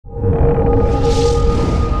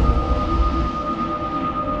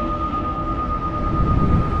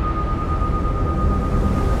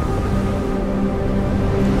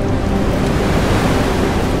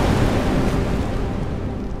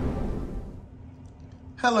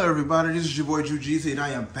Hello everybody, this is your boy Jujizi and I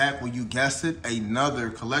am back when you guessed it,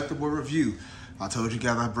 another collectible review. I told you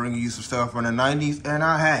guys I'd bring you some stuff from the 90s and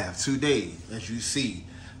I have today. As you see,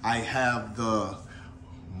 I have the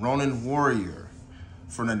Ronin Warrior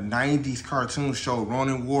from the 90s cartoon show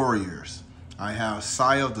Ronin Warriors. I have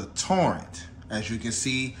Saya the Torrent. As you can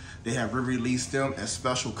see, they have re-released them in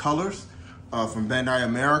special colors from Bandai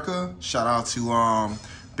America. Shout out to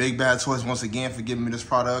Big Bad Toys once again for giving me this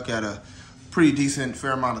product at a pretty decent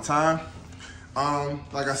fair amount of time.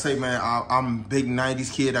 Like I say, man, I'm a big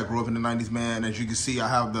 90s kid. I grew up in the 90s, man. As you can see, I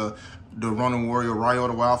have the Ronin Warrior Ryo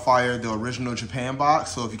the Wildfire, the original Japan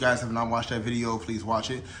box. So if you guys have not watched that video, please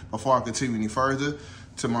watch it. Before I continue any further,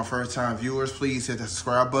 to my first time viewers, please hit that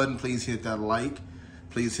subscribe button. Please hit that like.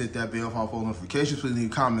 Please hit that bell for post notifications. Please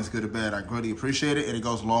leave comments, good or bad. I greatly appreciate it, and it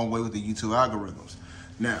goes a long way with the YouTube algorithms.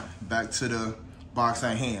 Now, back to the box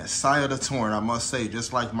at hand. Saya the Torrent, I must say,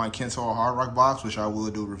 just like my Kento Hard Rock box, which I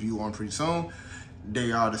will do a review on pretty soon,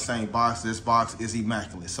 they are the same box. This box is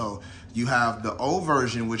immaculate. So you have the old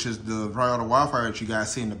version, which is the Ryo the Wildfire that you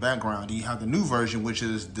guys see in the background. You have the new version, which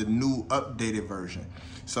is the new updated version.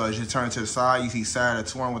 So as you turn to the side, you see Saya the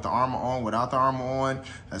Torrent with the armor on, without the armor on.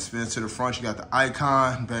 That spins to the front, you got the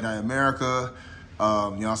icon, Bandai America.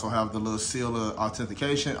 You also have the little seal of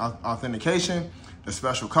authentication. The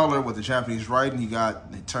special color with the Japanese writing. You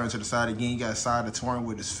got, turn to the side again, you got Saya the Torrent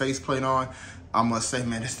with his faceplate on. I must say,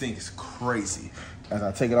 man, this thing is crazy. As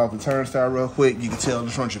I take it off the turnstile real quick, you can tell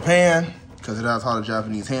it's from Japan because it has all the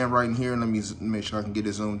Japanese handwriting here. Let me make sure I can get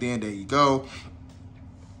it zoomed in. There you go.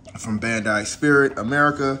 From Bandai Spirit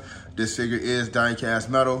America. This figure is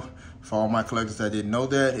die-cast metal. For all my collectors that didn't know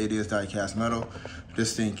that, it is die-cast metal.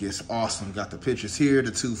 This thing is awesome. Got the pictures here,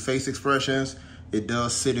 the two face expressions. It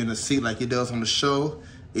does sit in the seat like it does on the show.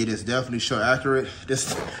 It is definitely show accurate.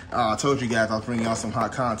 This, I told you guys I was bringing y'all some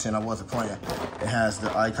hot content. I wasn't playing. It has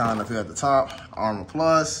the icon up here at the top, Armor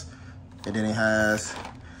Plus, and then it has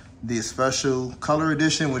the special color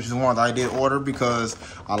edition, which is the one that I did order because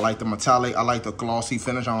I like the metallic. I like the glossy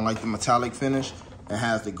finish. I don't like the metallic finish. It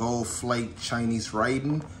has the gold flake Chinese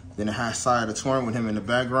writing. Then it has Saya the Torrent with him in the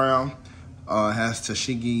background. It has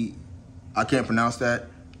Tashigi, I can't pronounce that,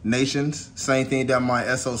 Nations. Same thing that my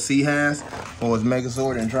SOC has for his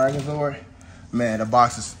Megazord and Dragonzord. Man, the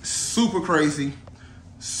box is super crazy,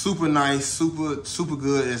 super nice, super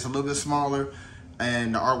good. It's a little bit smaller,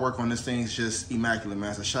 and the artwork on this thing is just immaculate,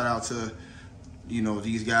 man. So shout out to, you know,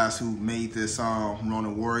 these guys who made this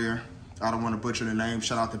Ronin Warrior. I don't want to butcher the name.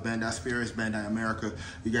 Shout out to Bandai Spirits, Bandai America.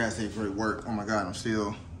 You guys did great work. Oh my God, I'm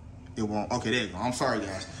still, it won't. Okay, there you go. I'm sorry,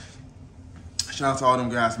 guys. Shout out to all them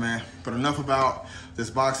guys, man. But enough about this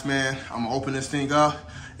box, man. I'm gonna open this thing up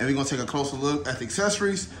and we're gonna take a closer look at the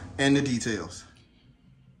accessories and the details.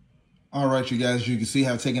 All right, you guys, you can see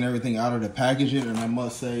I've taken everything out of the packaging, and I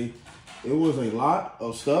must say it was a lot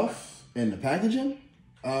of stuff in the packaging,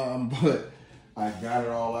 but I got it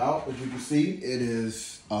all out. As you can see, it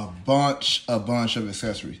is a bunch of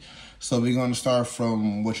accessories. So we're gonna start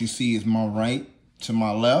from what you see is my right to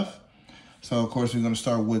my left. So, of course, we're going to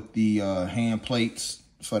start with the hand plates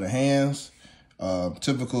for the hands.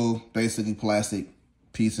 Typical, basically, plastic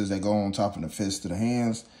pieces that go on top of the fist of the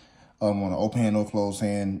hands. On an open hand or closed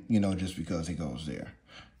hand, you know, just because it goes there.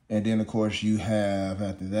 And then, of course, you have,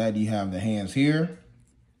 after that, you have the hands here.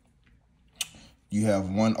 You have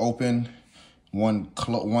one open, one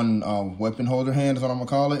weapon holder hand is what I'm going to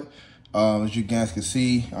call it. As you guys can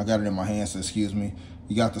see, I got it in my hand, so excuse me.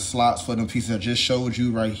 You got the slots for them pieces I just showed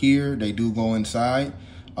you right here. They do go inside.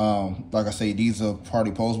 Like I say, these are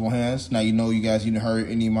party posable hands. Now, you know, you guys, you heard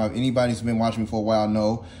anybody who's been watching me for a while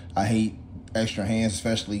know I hate extra hands,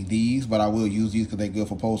 especially these, but I will use these because they're good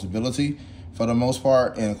for posability for the most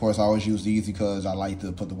part. And of course, I always use these because I like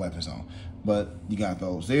to put the weapons on. But you got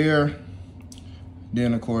those there.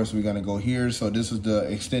 Then, of course, we're gonna go here. So this is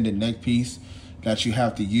the extended neck piece that you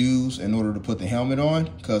have to use in order to put the helmet on,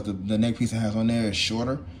 because the neck piece it has on there is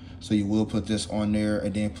shorter. So you will put this on there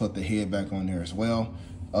and then put the head back on there as well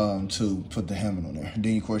to put the helmet on there. And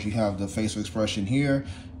then, of course, you have the facial expression here.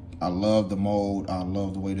 I love the mold. I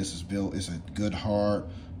love the way this is built. It's a good hard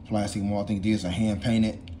plastic mold. I think these are hand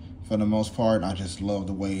painted for the most part. I just love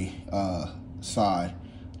the way side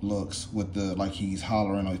looks with the, like he's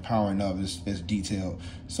hollering or he's powering up. It's detailed.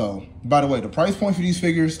 So, by the way, the price point for these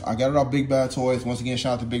figures, I got it off Big Bad Toys. Once again,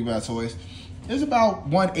 shout out to Big Bad Toys. It's about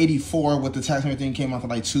 $184 with the tax and everything. Came out to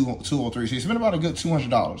like $203. So you spent about a good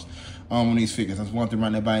 $200 on these figures. That's one thing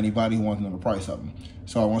right there by anybody who wants to know the price of them.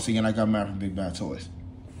 So once again, I got mine from Big Bad Toys.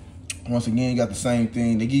 Once again, you got the same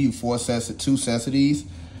thing. They give you 2 sets of these.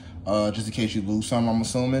 just in case you lose some, I'm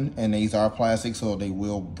assuming. And these are plastic, so they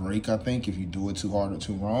will break, I think, if you do it too hard or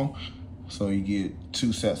too wrong. So you get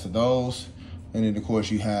 2 sets of those. And then, of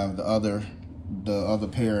course, you have the other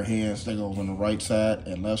pair of hands that goes on the right side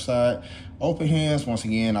and left side. Open hands, once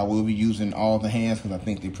again, I will be using all the hands because I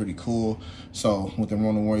think they're pretty cool. So with the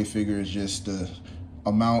Ronin Warrior figure, it's just the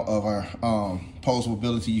amount of our posable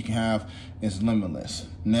ability you can have is limitless.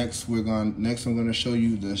 Next, I'm gonna show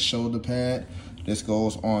you the shoulder pad. This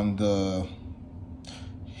goes on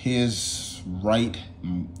his right,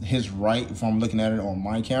 if I'm looking at it on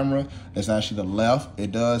my camera, it's actually the left.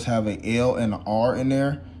 It does have an L and an R in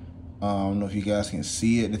there. I don't know if you guys can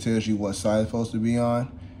see it. It tells you what side it's supposed to be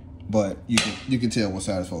on, but you can tell what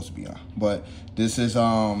side it's supposed to be on. But this is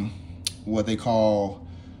what they call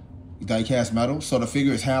die-cast metal. So the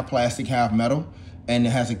figure is half plastic, half metal, and it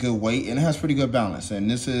has a good weight and it has pretty good balance.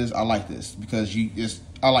 And I like this because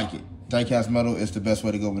I like it. Die-cast metal is the best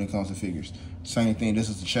way to go when it comes to figures. Same thing. This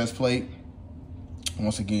is the chest plate.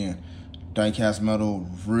 Once again, die-cast metal,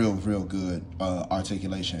 real good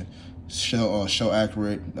articulation. Show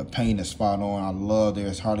accurate. The paint is spot on. I love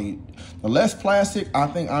the less plastic, I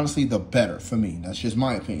think, honestly, the better for me. That's just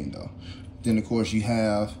my opinion, though. Then, of course, you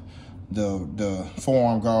have the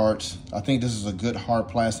forearm guards. I think this is a good hard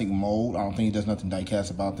plastic mold. I don't think there's nothing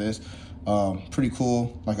die-cast about this. Pretty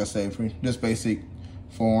cool. Like I said, just basic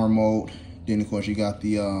forearm mold. Then, of course, you got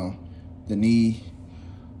the knee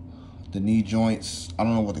joints. I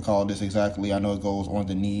don't know what to call this exactly. I know it goes on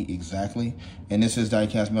the knee exactly. And this is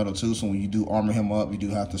die-cast metal too, so when you do armor him up, you do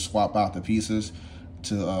have to swap out the pieces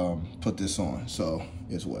to put this on, so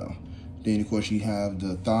as well. Then, of course, you have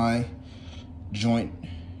the thigh joint.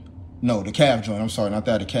 No, the calf joint. I'm sorry, not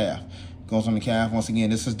that, the calf. Goes on the calf. Once again,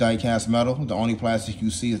 this is die-cast metal. The only plastic you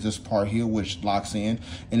see is this part here, which locks in.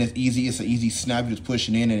 And it's easy. It's an easy snap. You just push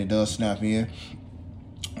it in and it does snap in.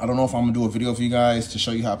 I don't know if I'm gonna do a video for you guys to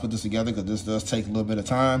show you how I put this together, because this does take a little bit of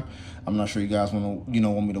time. I'm not sure you guys want me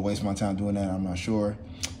to waste my time doing that. I'm not sure.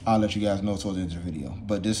 I'll let you guys know towards the end of the video.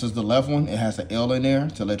 But this is the left one. It has an L in there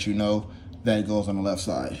to let you know that it goes on the left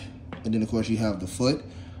side. And then, of course, you have the foot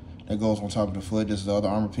that goes on top of the foot. This is the other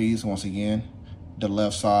armor piece. Once again, the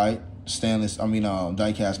left side,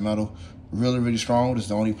 die-cast metal. Really strong. This is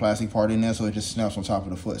the only plastic part in there, so it just snaps on top of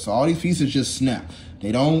the foot. So all these pieces just snap.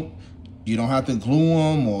 You don't have to glue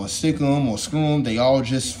them or stick them or screw them.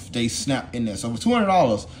 They snap in there. So for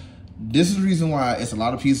 $200, this is the reason why it's a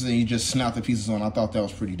lot of pieces and you just snap the pieces on. I thought that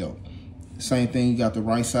was pretty dope. Same thing, you got the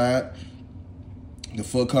right side. The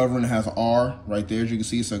foot covering has an R right there, as you can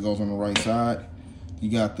see, so it goes on the right side. You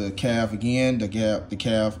got the calf again, the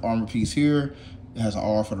calf armor piece here. It has an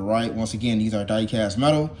R for the right. Once again, these are die-cast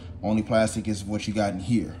metal. Only plastic is what you got in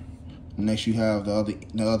here. Next, you have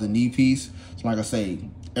the other knee piece. So like I say,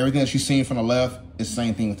 everything that you've seen from the left is the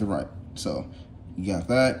same thing with the right. So you got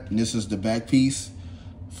that. And this is the back piece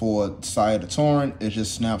for the side of the Torrent. It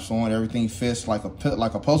just snaps on. Everything fits like a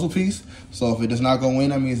puzzle piece. So if it does not go in,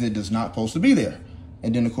 that means it does not supposed to be there.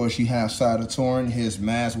 And then, of course, you have side of the Torrent, his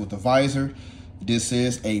mask with the visor. This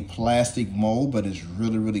is a plastic mold, but it's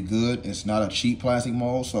really good. It's not a cheap plastic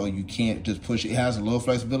mold, so you can't just push it. It has a little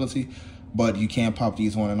flexibility, but you can't pop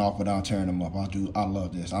these on and off without tearing them up. I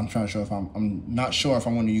love this. I'm not sure if I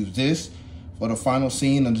want to use this for the final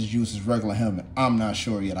scene or just use his regular helmet. I'm not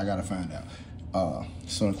sure yet. I gotta find out.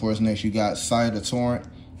 So of course, next you got side of the Torrent,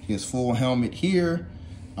 his full helmet here.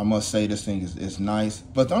 I must say this thing is nice.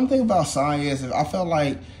 But the only thing about Sai is I felt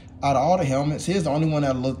like out of all the helmets, here's the only one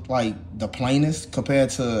that looked like the plainest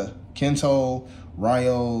compared to Kento,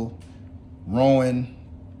 Ryo, Ronin,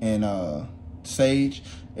 and Sage.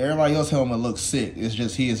 Everybody else's helmet looks sick. It's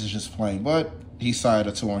just his is just plain. But he's side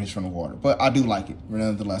of the Torrent, he's from the water. But I do like it,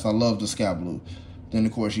 nonetheless. I love the sky blue. Then,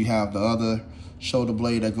 of course, you have the other shoulder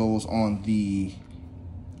blade that goes on the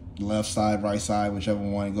left side, right side, whichever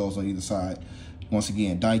one it goes on either side. Once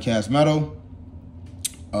again, die-cast metal.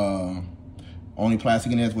 Only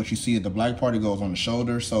plastic in there is what you see at the black part. It goes on the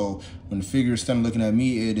shoulder. So when the figure is standing looking at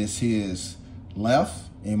me, it is his left.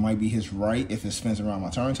 It might be his right if it spins around my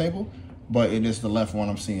turntable, but it is the left one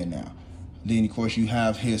I'm seeing now. Then, of course, you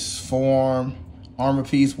have his forearm armor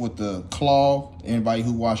piece with the claw. Anybody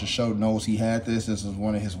who watched the show knows he had this. This is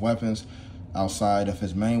one of his weapons outside of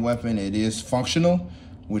his main weapon. It is functional,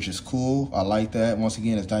 which is cool. I like that. Once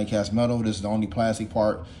again, it's die-cast metal. This is the only plastic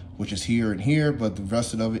part, which is here and here, but the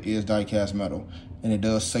rest of it is die-cast metal. And it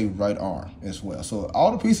does say right arm as well. So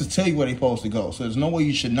all the pieces tell you where they're supposed to go. So there's no way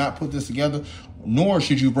you should not put this together, nor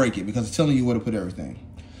should you break it, because it's telling you where to put everything.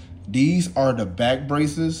 These are the back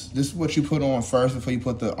braces. This is what you put on first before you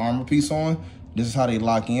put the armor piece on. This is how they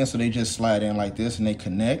lock in. So they just slide in like this and they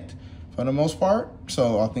connect. for the most part.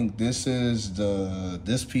 So I think this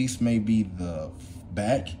piece may be the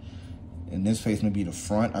back, and this face may be the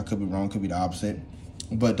front. I could be wrong, could be the opposite.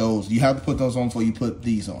 But those, you have to put those on before you put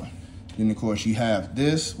these on. Then of course you have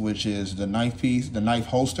this, which is the knife piece, the knife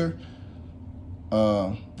holster.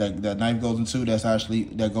 That knife goes into,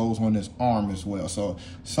 that goes on this arm as well. So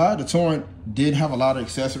Side the Torrent did have a lot of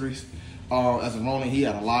accessories. As a Ronin, he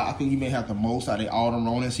had a lot. I think he may have the most out of all the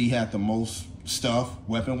Ronins. He had the most stuff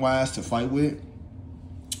weapon-wise to fight with,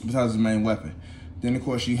 besides his main weapon. Then of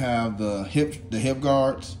course you have the hip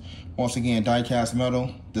guards. Once again, die-cast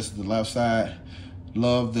metal. This is the left side.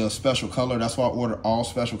 Love the special color. That's why I ordered all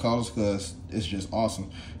special colors, because it's just awesome.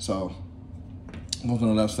 So, look on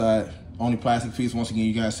the left side. Only plastic piece, once again,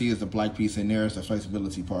 you guys see is the black piece in there. It's the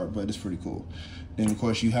flexibility part, but it's pretty cool. Then, of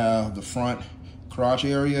course, you have the front crotch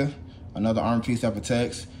area. Another arm piece that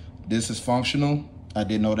protects. This is functional. I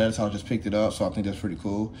didn't know that, so I just picked it up, so I think that's pretty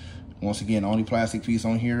cool. Once again, the only plastic piece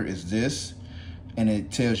on here is this, and it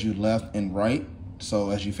tells you left and right.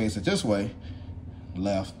 So, as you face it this way,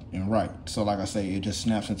 left and right. So like I say, it just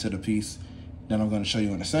snaps into the piece. Then I'm going to show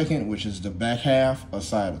you in a second, which is the back half of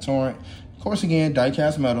Side of Torrent. Of course, again,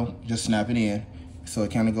 die-cast metal, just snap it in. So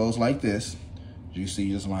it kind of goes like this. As you see,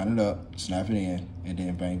 just line it up, snap it in, and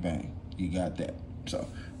then bang, bang. You got that. So,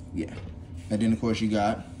 yeah. And then, of course, you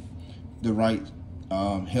got the right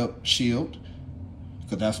hip shield,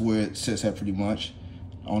 because that's where it sits at pretty much.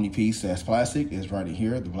 The only piece that's plastic is right in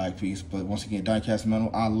here, the black piece. But once again, die-cast metal.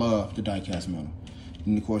 I love the die-cast metal.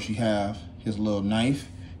 And of course you have his little knife,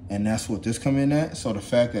 and that's what this come in at. So the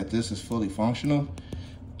fact that this is fully functional,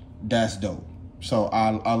 that's dope. So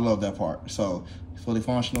I love that part. So fully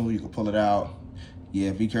functional, you can pull it out.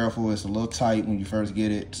 Yeah, be careful, it's a little tight when you first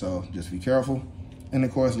get it, so just be careful. And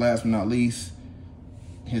of course, last but not least,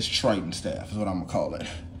 his Triton staff is what I'm gonna call it.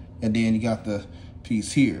 And then you got the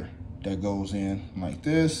piece here that goes in like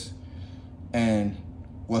this. And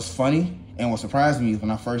what's funny and what surprised me is when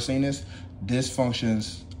I first seen this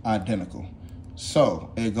functions identical.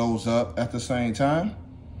 So it goes up at the same time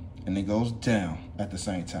and it goes down at the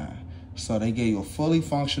same time. So they gave you a fully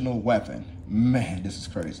functional weapon. Man, this is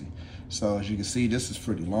crazy. So as you can see, this is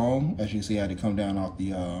pretty long. As you can see, I had to come down off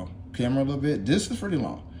the camera a little bit. This is pretty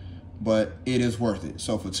long, but it is worth it.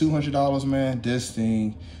 So for $200, man, this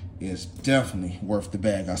thing is definitely worth the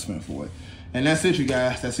bag I spent for it. And that's it, you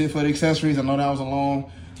guys. That's it for the accessories. I know that was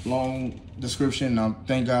a long description.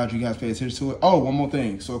 Thank God you guys paid attention to it. Oh, one more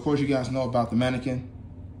thing. So of course you guys know about the mannequin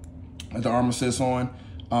that the armor sits on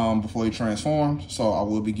before he transforms. So I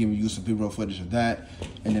will be giving you some B-roll footage of that.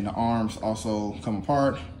 And then the arms also come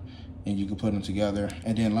apart and you can put them together.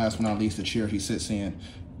 And then last but not least, the chair he sits in,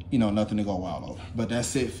 you know, nothing to go wild over. But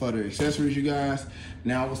that's it for the accessories, you guys.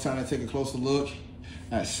 Now it's time to take a closer look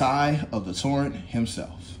at Side of the Torrent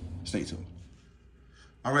himself. Stay tuned.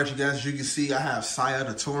 All right, you guys, as you can see, I have Side of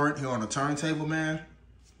the Torrent here on the turntable, man.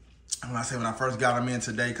 When I first got him in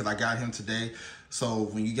today, because I got him today. So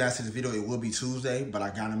when you guys see the video, it will be Tuesday, but I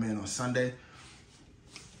got him in on Sunday.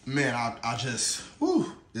 Man, I just,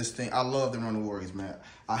 this thing, I love the Ronin Warriors, man.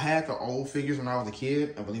 I had the old figures when I was a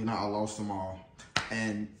kid, and believe it or not, I lost them all.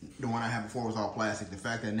 And the one I had before was all plastic. The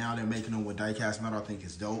fact that now they're making them with die-cast metal, I think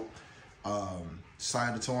is dope.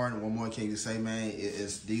 Side of the Torrent, one more can you say, man,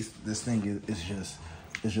 this thing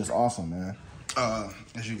is just awesome, man.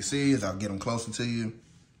 As you can see, as I'll get them closer to you,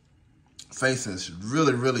 face is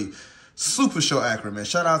really super show accurate, man.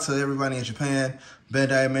 Shout out to everybody in Japan,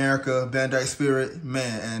 Bandai America, Bandai Spirit,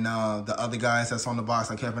 man, and the other guys that's on the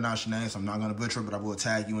box. I can't pronounce your names, so I'm not gonna butcher it, but I will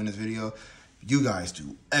tag you in this video. You guys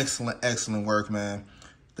do excellent work, man.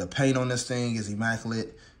 The paint on this thing is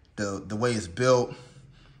immaculate. The way it's built,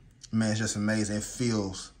 man, it's just amazing. It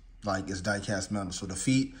feels like it's die-cast metal. So the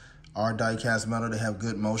feet are die-cast metal. They have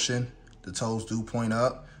good motion. The toes do point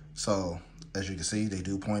up. So as you can see, they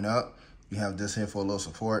do point up. You have this here for a little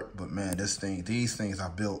support. But man, these things I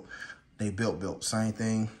built, they built. Same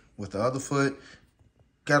thing with the other foot.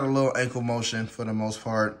 Got a little ankle motion for the most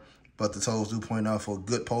part, but the toes do point up for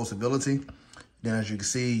good pulsability. Then as you can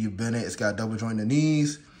see, you bend it. It's got double jointed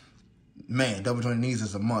knees. Man, double jointed knees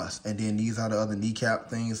is a must. And then these are the other kneecap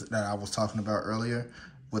things that I was talking about earlier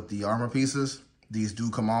with the armor pieces. These do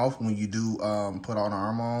come off when you do put all the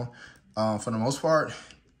armor on. For the most part,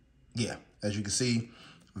 yeah, as you can see,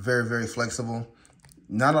 very flexible.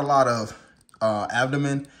 Not a lot of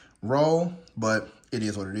abdomen roll, but it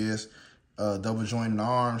is what it is. Double jointed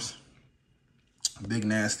arms, big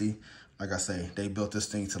nasty. Like I say, they built this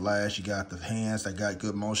thing to last. You got the hands that got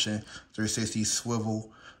good motion, 360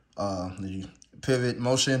 swivel, the pivot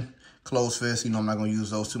motion, closed fist. You know, I'm not going to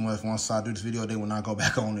use those too much. Once I do this video, they will not go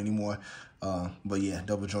back on anymore. But yeah,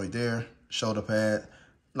 double joint there, shoulder pad.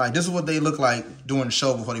 Like, this is what they look like doing the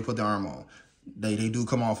show before they put their arm on. They do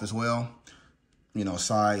come off as well. You know,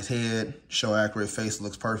 size, head, show accurate, face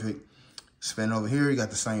looks perfect. Spin over here, you got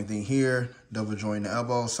the same thing here. Double joint the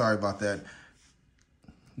elbow. Sorry about that.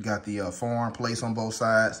 You got the forearm place on both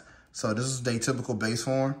sides. So this is their typical base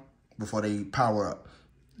form before they power up.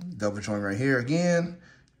 Double joint right here again.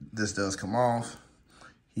 This does come off.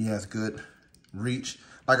 He has good reach.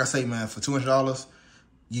 Like I say, man, for $200,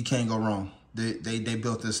 you can't go wrong. They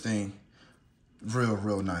built this thing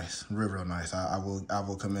real nice. Real nice. I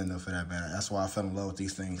will commend them for that, man. That's why I fell in love with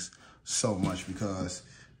these things so much, because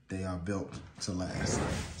they are built to last.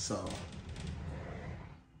 So,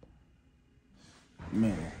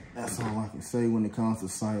 man, that's all I can say when it comes to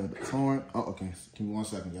side of the Torrent. Oh, okay. Give me 1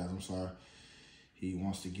 second, guys. I'm sorry. He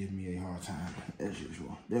wants to give me a hard time, as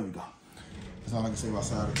usual. There we go. That's all I can say about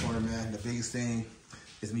side of the Torrent, man. The biggest thing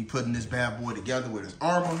is me putting this bad boy together with his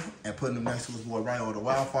armor and putting him next to his boy right over the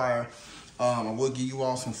Wildfire. I will give you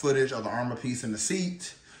all some footage of the armor piece in the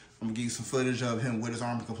seat. I'm gonna give you some footage of him with his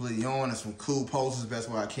armor completely on and some cool poses, best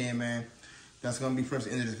way I can, man. That's gonna be pretty much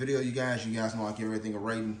the end of this video, you guys. You guys know I give everything a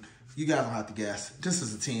rating. You guys don't have to guess. Just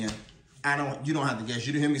as a 10. You don't have to guess.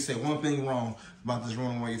 You didn't hear me say one thing wrong about this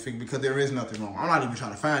Ronin Warrior figure, because there is nothing wrong. I'm not even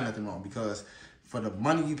trying to find nothing wrong, because for the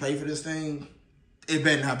money you pay for this thing, it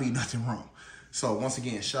better not be nothing wrong. So once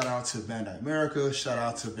again, shout out to Bandai America, shout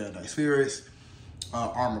out to Bandai Spirits,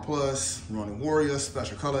 Armor Plus, Ronin Warrior,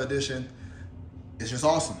 Special Color Edition. It's just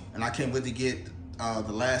awesome. And I can't wait to get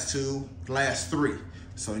the last three.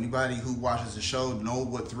 So anybody who watches the show know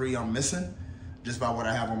what 3 I'm missing, just by what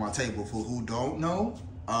I have on my table. For who don't know,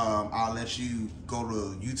 I'll let you go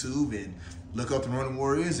to YouTube and look up the Ronin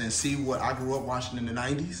Warriors and see what I grew up watching in the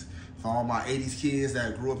 90s. For all my 80s kids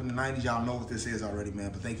that grew up in the 90s, y'all know what this is already,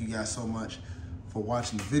 man. But thank you guys so much for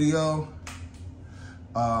watching the video.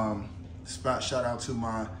 Shout out to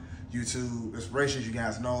my YouTube inspirations. You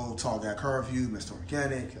guys know Tall Guy Curfew, Mr.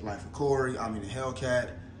 Organic, Life of Corey, I mean the Hellcat,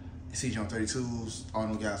 CJ on 32s. All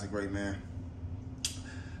them guys are great, man.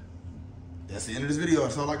 That's the end of this video.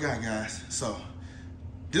 That's all I got, guys. So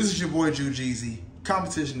this is your boy Jew Jeezy.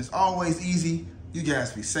 Competition is always easy. You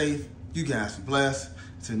guys be safe. You guys be blessed.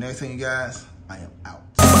 Until next time, you guys, I am out.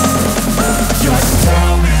 Just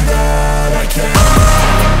tell me that I can't.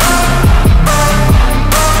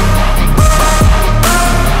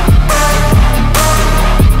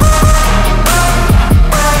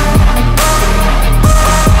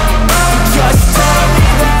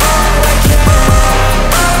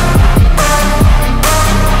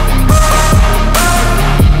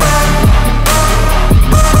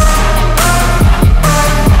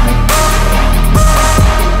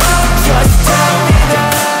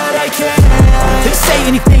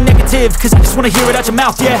 Cause I just wanna hear it out your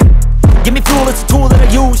mouth, yeah. Give me fuel, it's a tool that I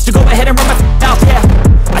use to go ahead and run my mouth, yeah.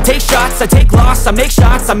 I take shots, I take loss, I make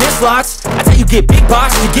shots, I miss lots. That's how you get big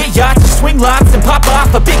boss, you get yachts, you swing lots and pop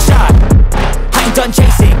off a big shot. I ain't done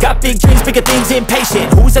chasing, got big dreams, bigger things,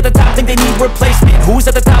 impatient. Who's at the top think they need replacement? Who's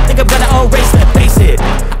at the top think I'm gonna erase them? Face it,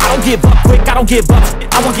 I don't give up quick, I don't give up shit,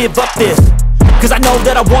 I won't give up this. Cause I know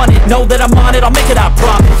that I want it, know that I'm on it, I'll make it, I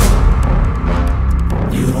promise.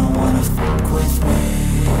 You don't wanna fuck with me.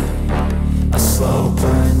 A slow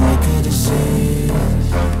burn like a disease.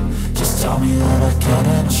 Just tell me that I can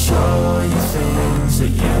and I'll show you things that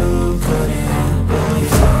you